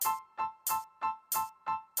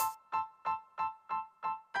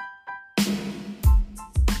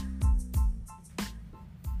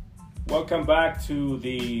Welcome back to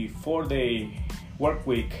the 4-day work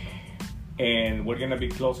week, and we're going to be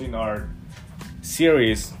closing our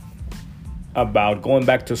series about going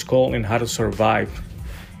back to school and how to survive.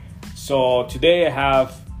 So today I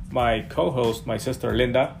have my co-host, my sister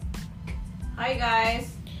Linda. Hi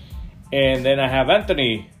guys. And then I have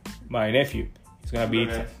Anthony, my nephew. He's going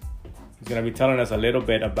to be telling us a little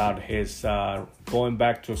bit about his going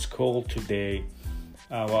back to school today.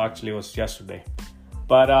 Well, actually it was yesterday.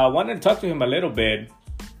 But I wanted to talk to him a little bit.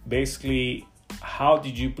 Basically, how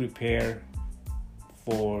did you prepare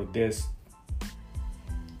for this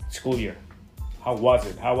school year? How was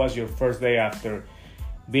it? How was your first day after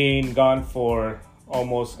being gone for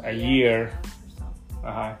almost a year?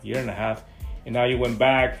 Year and a half. And now you went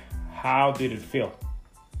back. How did it feel?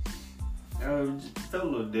 It felt a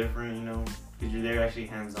little different, because you're there actually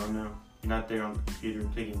hands-on now. You're not there on the computer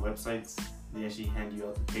clicking websites. They actually hand you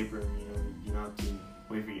out the paper, you don't have to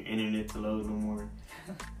wait for your internet to load no more.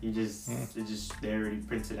 It's just there already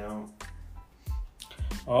printed out.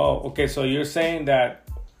 Oh, okay. So you're saying that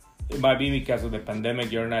it might be because of the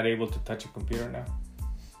pandemic you're not able to touch a computer now?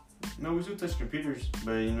 No, we still touch computers,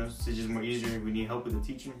 but it's just more easier. We need help with the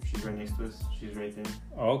teacher. She's right next to us. She's right there.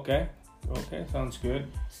 Okay, sounds good.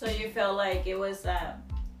 So you felt like it was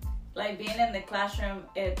like being in the classroom.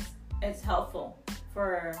 It's helpful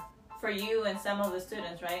for you and some of the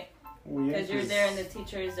students, right? Well, yeah, because you're there and the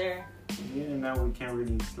teacher is there. Yeah, now we can't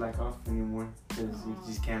really slack off anymore because you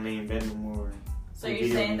just can't lay in bed no more. So you're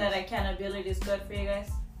saying that accountability is good for you guys?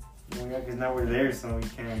 Well, yeah, because now we're there, so we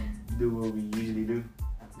can't do what we usually do.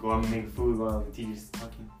 Go out and make food while the teacher's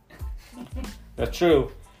talking. That's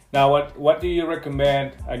true. Now, what do you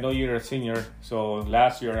recommend? I know you're a senior, so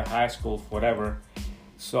last year in high school, whatever.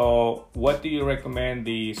 So what do you recommend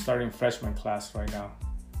the starting freshman class right now?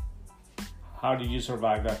 How did you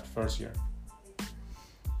survive that first year?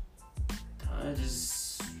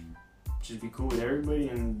 Just be cool with everybody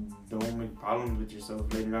and don't make problems with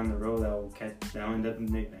yourself later down the road. That will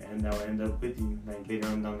end up with you like later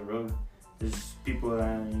on down the road. There's people that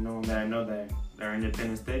I know that are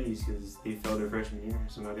independent studies because they failed their freshman year,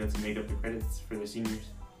 so now they have to make up the credits for the seniors.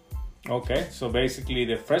 Okay, so basically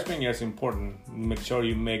the freshman year is important. Make sure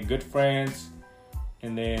you make good friends,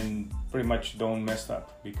 and then pretty much don't mess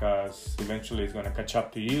up because eventually it's gonna catch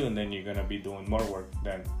up to you, and then you're gonna be doing more work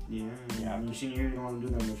then. Yeah. Your senior year, you don't want to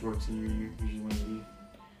do that much work. Senior year, you just want to leave.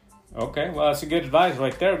 Okay, well that's a good advice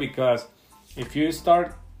right there because if you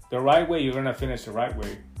start the right way, you're gonna finish the right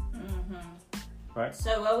way. Right.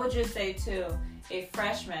 So what would you say to a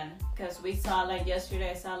freshman? Because we saw yesterday,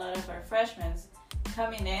 I saw a lot of our freshmen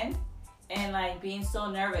coming in and being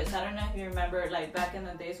so nervous. I don't know if you remember back in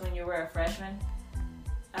the days when you were a freshman.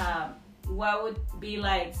 What would be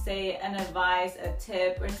say an advice, a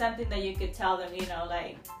tip, or something that you could tell them,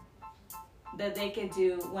 that they could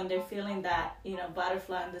do when they're feeling that,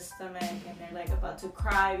 butterfly in the stomach and they're about to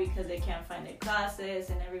cry because they can't find their classes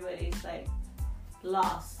and everybody's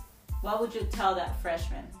lost. What would you tell that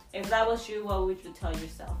freshman? If that was you, what would you tell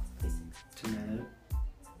yourself, please?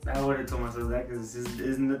 I would have told myself that because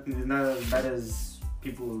it's not as bad as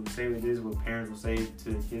people say it is. What parents will say to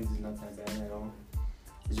the kids is not that bad at all.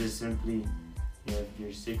 It's just simply, you have your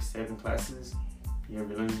 6-7 classes, you have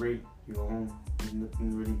your lunch break, you go home. There's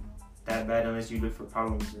nothing really that bad unless you look for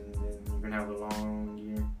problems, and then you're going to have a long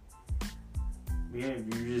year. But yeah, if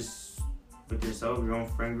you're just with yourself, your own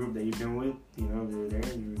friend group that you've been with, they're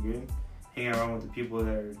there, you're good. Hang around with the people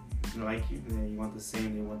that are like you, and they want the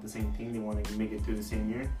same thing, they want to make it through the same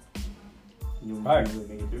year. You'll be able to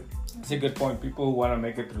make it through. That's a good point. People who want to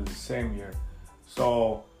make it through the same year.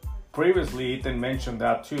 So previously, Ethan mentioned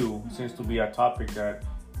that too, seems to be a topic that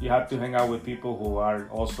you have to hang out with people who are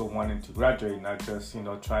also wanting to graduate, not just,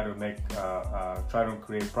 try to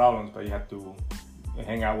create problems, but you have to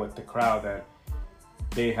hang out with the crowd that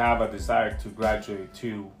they have a desire to graduate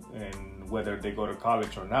too, and whether they go to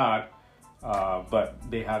college or not, but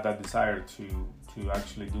they have that desire to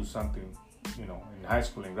actually do something, in high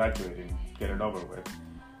school and graduate and get it over with.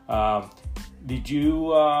 Did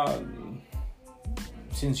you,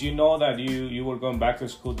 since you know that you were going back to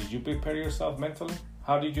school, did you prepare yourself mentally?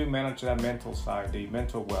 How did you manage that mental side, the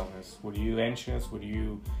mental wellness? Were you anxious? Were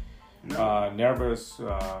you nervous,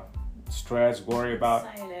 stressed, worried about?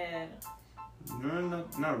 Excited. No,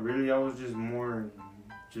 not really. I was just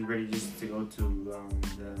ready to go to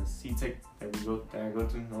the C-Tech that I go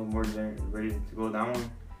to. I was more ready to go that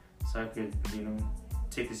one, so I could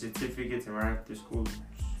take the certificates and right after school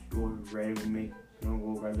go ready to go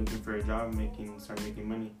right looking for a job, start making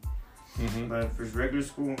money. Mm-hmm. But for regular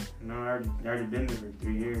school, I already been there for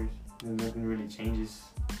 3 years. Nothing really changes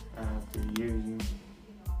after years.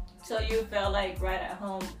 So you felt like right at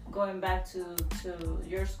home going back to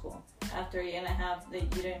your school after a year and a half that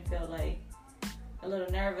you didn't feel like a little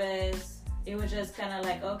nervous. It was just kind of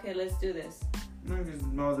like, okay, let's do this. No, because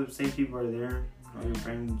all the same people are there. All your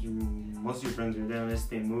friends, most of your friends are there unless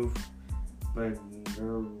they move. But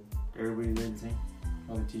everybody's there the same.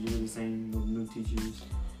 All the teachers are the same. No new teachers.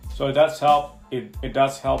 So it does help. It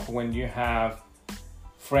does help when you have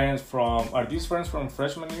friends from. Are these friends from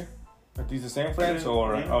freshman year? Are these the same friends,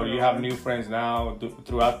 or you have new friends now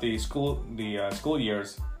throughout the school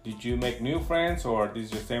years? Did you make new friends, or are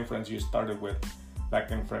these the same friends you started with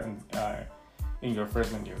back in your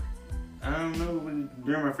freshman year? I don't know.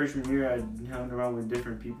 During my freshman year, I hung around with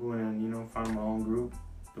different people and found my own group,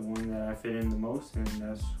 the one that I fit in the most, and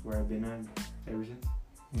that's where I've been at ever since.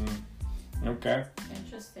 Okay.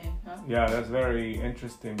 Interesting, huh? Yeah, that's very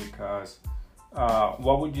interesting because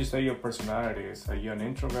what would you say your personality is? Are you an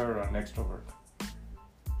introvert or an extrovert?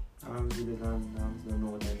 I honestly don't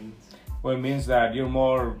know what that means. Well, it means that you're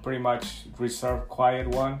more pretty much reserved, quiet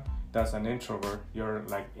one. That's an introvert. You're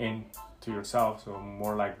like into yourself, so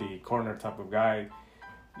more like the corner type of guy.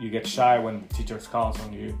 You get shy when the teacher calls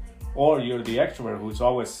on you, or you're the extrovert who's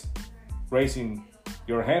always raising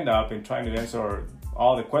your hand up and trying to answer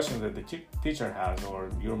all the questions that the teacher has, or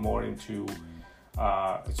you're more into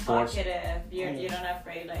sports. Talkative. You're not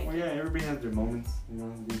afraid, like. Well, yeah, everybody has their moments.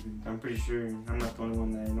 I'm pretty sure I'm not the only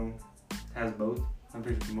one that I know has both. I'm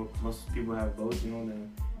pretty sure most people have both. That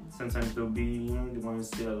sometimes they'll be, they want to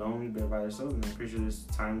sit alone, but by themselves. And I'm pretty sure there's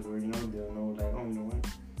times where they'll know like, oh, you know what,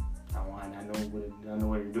 I know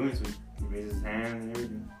what you're doing. So he raises his hand and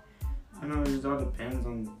everything. I know it just all depends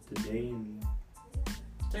on the day and.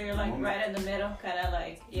 So you're like right in the middle, kind of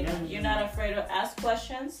like you're not afraid to ask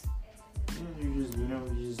questions. Yeah, you're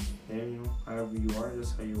just there, however you are,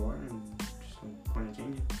 that's how you are, and just don't want to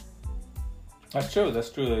change it. That's true.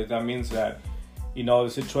 That means that, the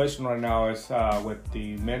situation right now is with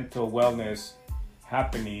the mental wellness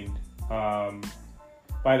happening.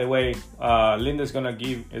 By the way, Linda's gonna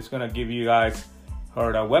give you guys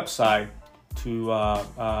her website to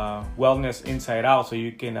Wellness Inside Out, so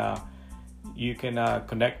you can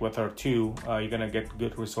connect with her too. You're gonna get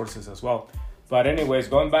good resources as well. But anyways,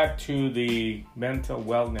 going back to the mental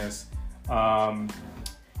wellness,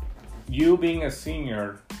 you being a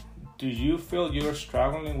senior, do you feel you're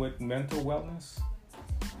struggling with mental wellness?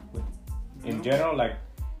 In general, like,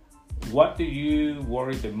 what do you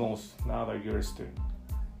worry the most now that you're a student?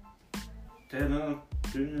 Nothing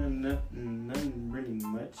really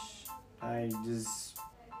much. I just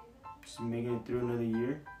making it through another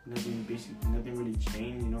year. Nothing really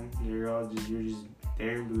changed. You're just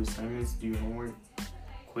there, do assignments, do your homework,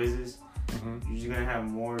 quizzes. Mm-hmm. You're just gonna have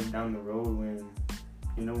more down the road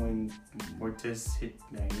when more tests hit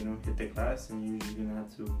the class, and you're just gonna have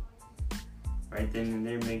to right then and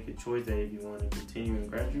there make a choice that if you want to continue and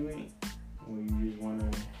graduate, or you just want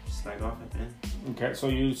to slack off at the end. Okay, so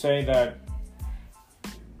you say that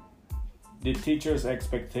the teacher's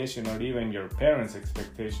expectation, or even your parents'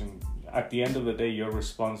 expectation, at the end of the day, you're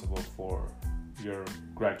responsible for your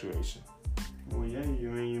graduation. Well, yeah,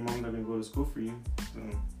 your mom's not gonna go to school for you. So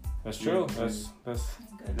that's true. That's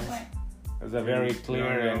good point. That's a very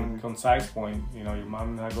clear and concise point. Your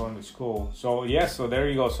mom's not going to school. So yes, so there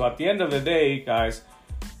you go. So at the end of the day, guys,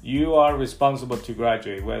 you are responsible to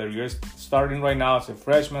graduate. Whether you're starting right now as a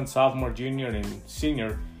freshman, sophomore, junior, and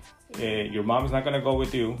senior, your mom is not gonna go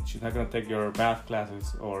with you. She's not gonna take your math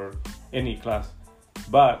classes or any class.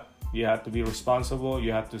 But you have to be responsible.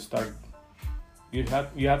 You have to start. You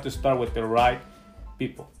have to start with the right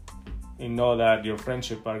people, and know that your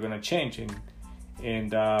friendship are gonna change,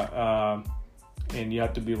 and you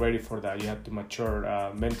have to be ready for that. You have to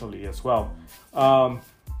mature mentally as well.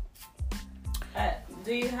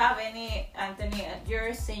 Do you have any, Anthony? You're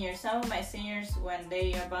a senior. Some of my seniors, when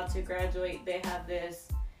they are about to graduate, they have this.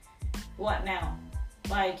 What now?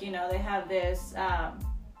 Like they have this.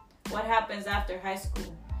 What happens after high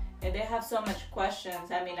school? And they have so much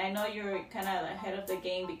questions. I mean, I know you're kind of ahead of the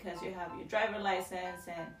game because you have your driver license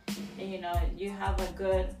and you have a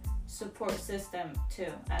good support system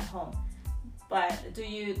too at home. But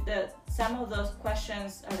some of those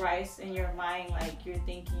questions arise in your mind, like you're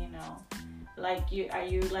thinking, are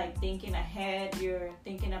you like thinking ahead? You're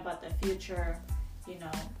thinking about the future,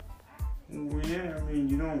 Well, yeah, I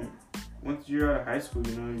mean, once you're out of high school,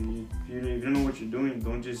 if you don't know what you're doing,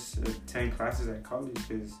 don't just attend classes at college,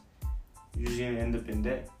 because you're just going to end up in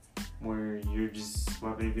debt, where you're just,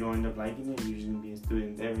 if you don't end up liking it, you're just going to be a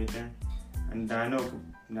student debt right there. And I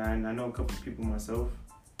know a couple of people myself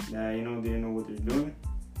that, they didn't know what they're doing,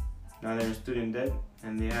 now they're in student debt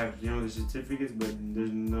and they have, you know, the certificates, but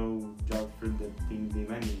there's no job for the thing they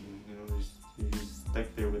manage. You know, they're just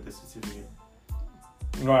stuck there with the certificate.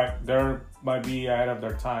 Right, they might be ahead of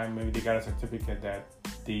their time. Maybe they got a certificate that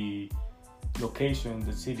the location,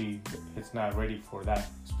 the city, it's not ready for that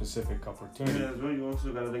specific opportunity. Yeah, as well, you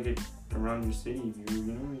also gotta look at around your city. If you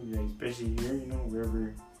know, like, especially here, you know,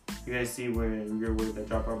 wherever you guys see where the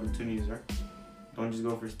job opportunities are. Don't just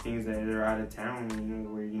go for things that are out of town, you know,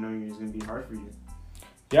 where you know it's gonna be hard for you.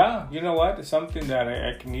 Yeah, you know what? It's something that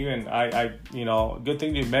I can even you know, good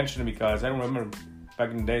thing you mentioned it, because I remember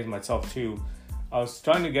back in the days myself too. I was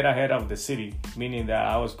trying to get ahead of the city, meaning that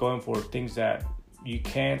I was going for things that you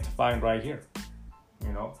can't find right here.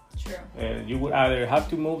 You know, True. You would either have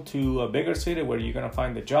to move to a bigger city where you're gonna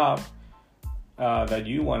find the job that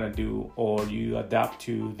you want to do, or you adapt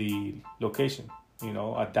to the location. You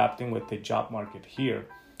know, adapting with the job market here.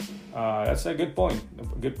 That's a good point.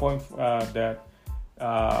 A good point that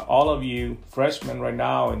all of you freshmen right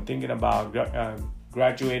now and thinking about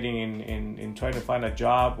graduating in trying to find a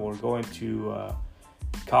job or going to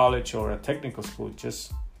college or a technical school,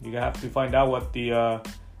 just you have to find out what the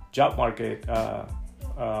job market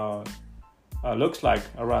looks like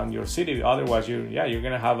around your city. Otherwise, you're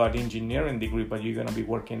gonna have an engineering degree, but you're gonna be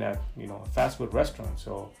working at, you know, a fast food restaurant.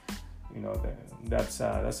 So, you know, that's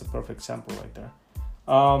a perfect sample right there.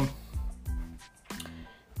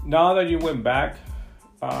 Now that you went back,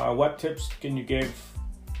 what tips can you give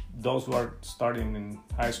those who are starting in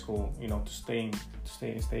high school, you know, to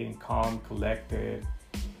staying calm, collected?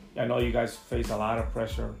 I know you guys face a lot of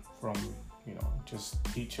pressure from, you know, just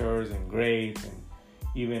teachers and grades, and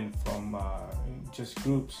even from just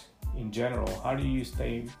groups in general. How do you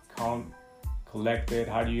stay calm, collected?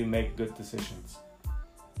 How do you make good decisions?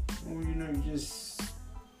 Well, you know, you just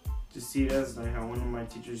see it as like how one of my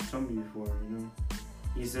teachers told me before, you know.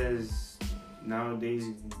 He says nowadays,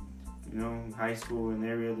 you know, high school and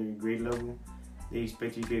every other grade level, they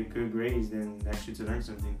expect you to get good grades than actually to learn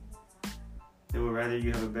something. They would rather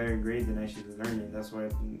you have a better grade than actually to learn it. That's why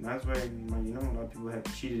you know, a lot of people have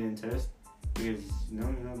cheated in tests, because you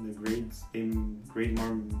know the grades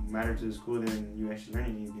more matter to the school than you actually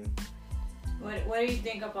learning anything. What do you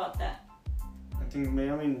think about that? I think,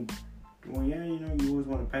 well, yeah, you know, you always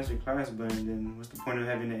want to pass your class, but then what's the point of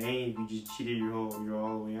having an A if you just cheated you're all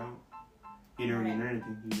the way out? You didn't really learn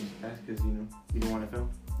anything. You just passed because, you know, you don't want to fail.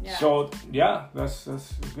 Yeah. So, yeah, that's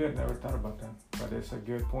good. Never thought about that. But it's a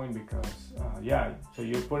good point because, so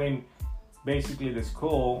you're putting, basically the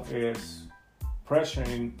school is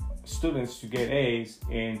pressuring students to get A's,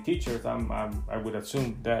 and teachers, I would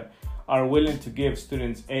assume, that are willing to give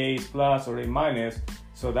students A's plus or A minus,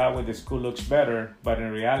 so that way the school looks better. But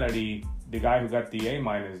in reality, the guy who got the A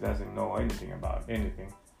minus doesn't know anything about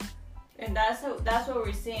anything. And that's what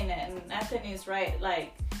we're seeing. And Anthony's right.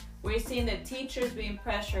 Like, we're seeing the teachers being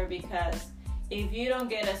pressured because if you don't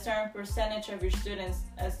get a certain percentage of your students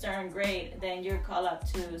a certain grade, then you're called up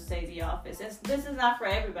to, say, the office. This is not for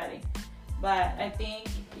everybody. But I think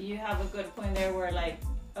you have a good point there where, like,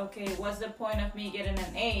 okay, what's the point of me getting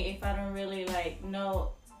an A if I don't really, like,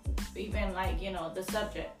 know even, like, you know, the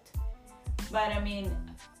subject? But, I mean,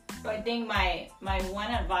 I think my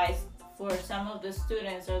one advice for some of the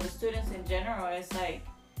students or the students in general is, like,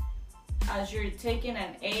 as you're taking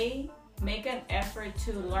an A, make an effort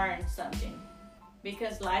to learn something,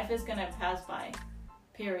 because life is going to pass by,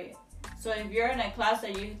 period. So if you're in a class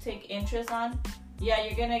that you take interest on, yeah,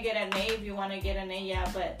 you're going to get an A if you want to get an A, yeah,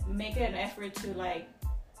 but make an effort to, like,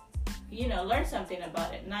 you know, learn something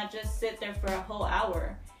about it, not just sit there for a whole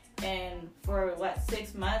hour and for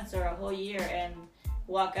 6 months or a whole year and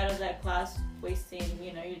walk out of that class wasting,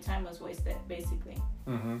 you know, your time was wasted, basically.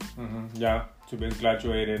 Yeah, to be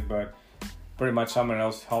graduated, but pretty much someone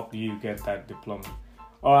else helped you get that diploma.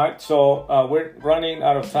 All right, so we're running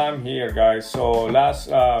out of time here, guys. So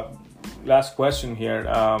last question here.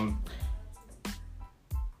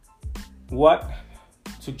 What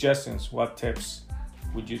suggestions, what tips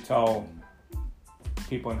would you tell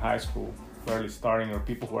people in high school, barely starting, or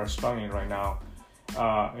people who are struggling right now?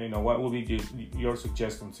 You know, what would be your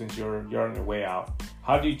suggestion since you're on your way out?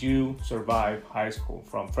 How did you survive high school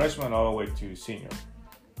from freshman all the way to senior?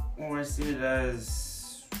 Well, I see it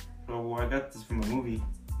as, well, I got this from a movie.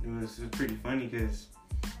 It was pretty funny because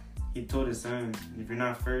he told his son, if you're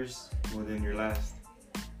not first, well, then you're last.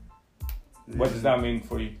 What does that mean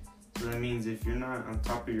for you? So that means if you're not on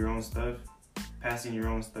top of your own stuff, passing your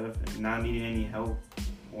own stuff, and not needing any help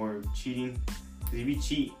or cheating, because if you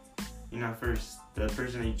cheat, you're not first. The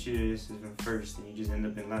person that you cheated is in first, and you just end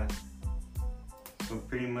up in last. So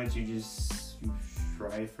pretty much you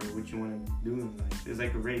strive for what you want to do in life. It's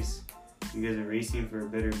like a race. You guys are racing for a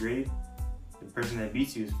better grade. The person that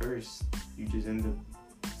beats you is first. You just end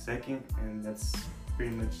up second, and that's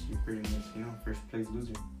pretty much first place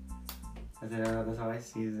loser. That's how I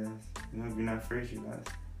see it. If you're not first, you're last.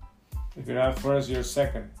 If you're not first, you're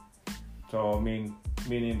second. So meaning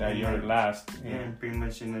that you're last. Yeah, and pretty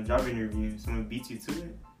much in a job interview, someone beats you to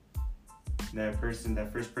it. That first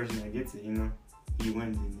person that gets it, he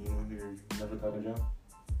wins, and you're left without a job.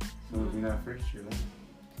 So if you're not first, you're last.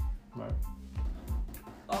 Right.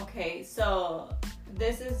 Okay, so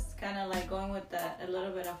this is kind of like going with a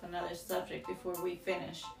little bit of another subject before we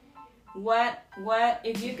finish. What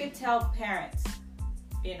if you could tell parents,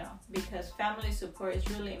 because family support is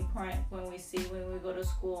really important when we go to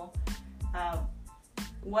school.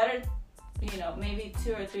 What are, maybe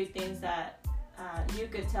 2 or 3 things that you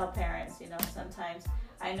could tell parents, sometimes.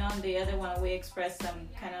 I know in the other one we expressed some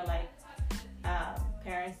kind of like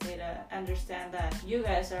parents need to understand that you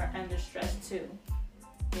guys are under stress too.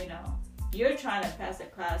 You're trying to pass a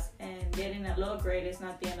class, and getting a low grade is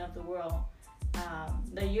not the end of the world.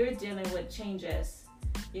 That you're dealing with changes.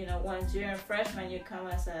 Once you're a freshman, you come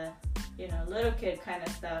as a, little kid kind of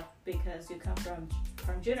stuff because you come from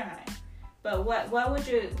junior high. But what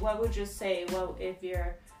would you say? Well, if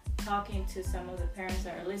you're talking to some of the parents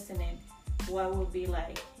that are listening, what would be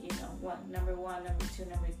like, number 1, number 2,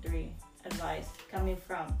 number 3 advice coming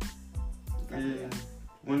from you?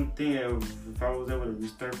 One thing, if I was able to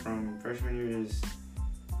restart from freshman year, is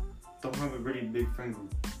don't have a really big friend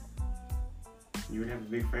group. You would have a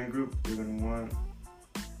big friend group, you're gonna want.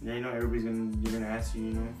 Everybody's gonna ask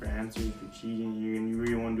you, for answers for cheating. You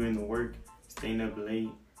really want doing the work, staying up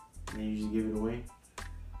late, and then you just give it away.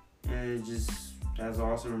 And it just, as I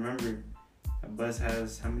also remember, a bus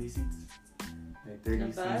has how many seats? Like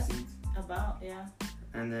 30 seats. About, yeah.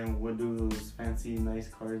 And then what do those fancy, nice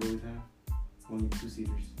cars always have? Only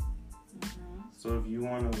 2-seaters. Mm-hmm. So if you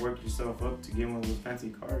want to work yourself up to get one of those fancy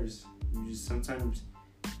cars, you just sometimes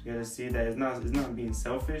you gotta see that it's not being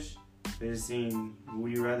selfish. They're just seeing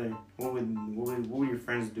what would your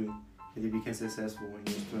friends do if they became successful when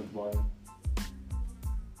you're still at the bottom.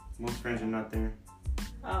 Most friends are not there.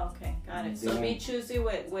 Oh, okay, got it. So be choosy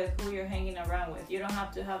with who you're hanging around with. You don't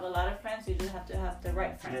have to have a lot of friends. You just have to have the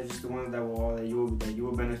right friends. Yeah, just the ones that you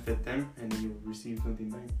will benefit them, and then you'll receive something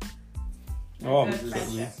back. Oh, it's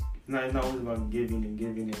not always about giving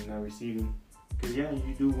and not receiving. Because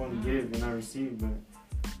you do want to give and not receive, but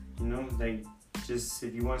just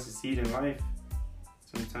if you want to succeed in life,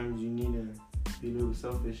 sometimes you need to be a little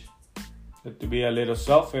selfish. To be a little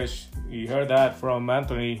selfish, you heard that from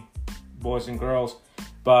Anthony, boys and girls,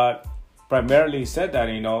 but primarily said that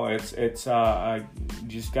it's you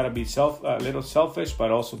just gotta be a little selfish,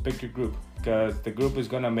 but also pick your group, because the group is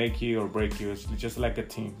gonna make you or break you. It's just like a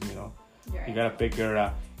team, Right. You gotta pick your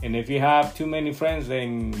and if you have too many friends,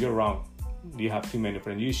 then you're wrong. You have too many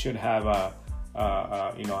friends. You should have a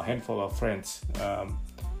handful of friends.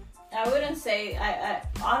 I wouldn't say, I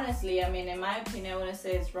honestly, in my opinion, I wouldn't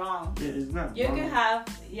say it's wrong. Yeah, it's not you wrong. Can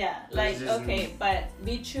have, but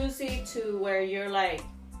be choosy to where you're like,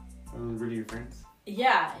 really your friends?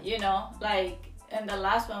 Yeah, like in the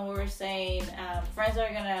last one we were saying,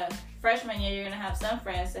 freshman year you're gonna have some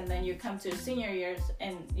friends, and then you come to senior year,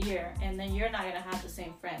 and then you're not gonna have the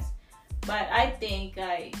same friends. But I think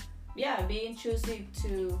being choosy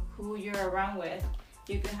to who you're around with,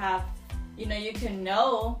 you could have, you can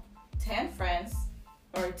know 10 friends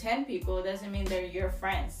or 10 people, doesn't mean they're your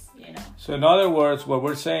friends, So in other words, what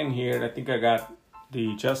we're saying here, I think I got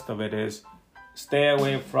the gist of it, is stay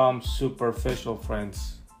away from superficial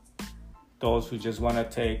friends. Those who just want to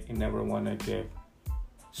take and never want to give.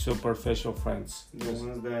 Superficial friends. The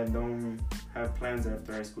ones that don't have plans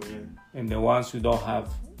after high school year. And the ones who don't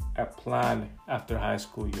have a plan after high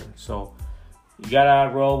school year. So you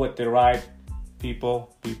gotta roll with the right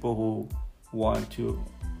people who want to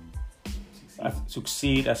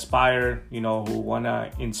succeed, aspire, who want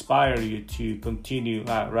to inspire you to continue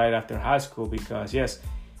right after high school, because yes,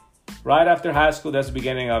 right after high school, that's the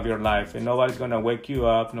beginning of your life, and nobody's going to wake you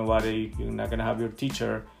up. You're not going to have your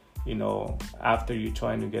teacher, after you're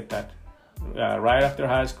trying to get that. Right after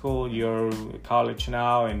high school, you're college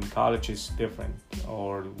now, and college is different,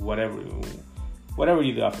 or whatever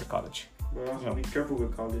you do after college. But also be careful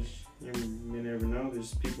with college. You never know.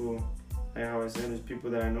 There's people, like how I said, there's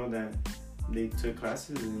people that I know that they took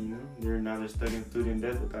classes and they're stuck in student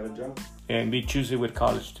debt without a job. And be choosy with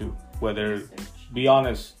college too. Be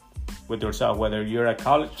honest with yourself, whether you're a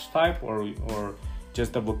college type or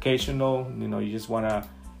just a vocational.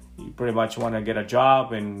 You pretty much want to get a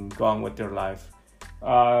job and go on with your life.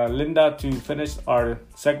 Linda, to finish our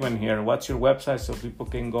segment here, what's your website so people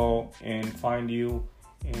can go and find you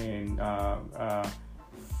and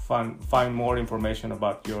find more information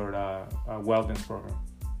about your wellness program?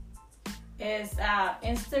 Is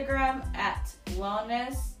Instagram at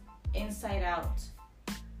Wellness Inside Out.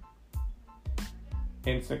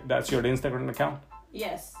 That's your Instagram account?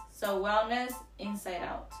 Yes. So Wellness Inside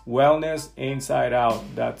Out. Wellness Inside Out.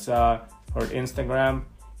 That's her Instagram.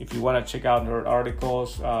 If you want to check out her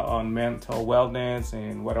articles on mental wellness,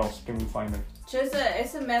 and what else can we find her?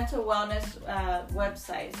 It's a mental wellness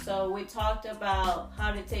website. So we talked about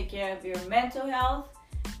how to take care of your mental health,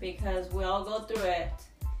 because we all go through it.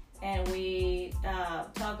 And we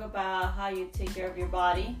talk about how you take care of your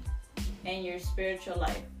body and your spiritual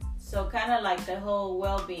life. So kind of like the whole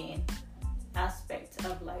well-being aspect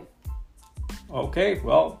of life. Okay,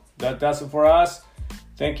 well, that's it for us.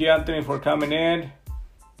 Thank you, Anthony, for coming in.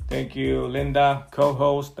 Thank you, Linda,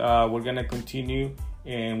 co-host. We're going to continue,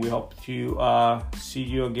 and we hope to see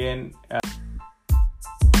you again.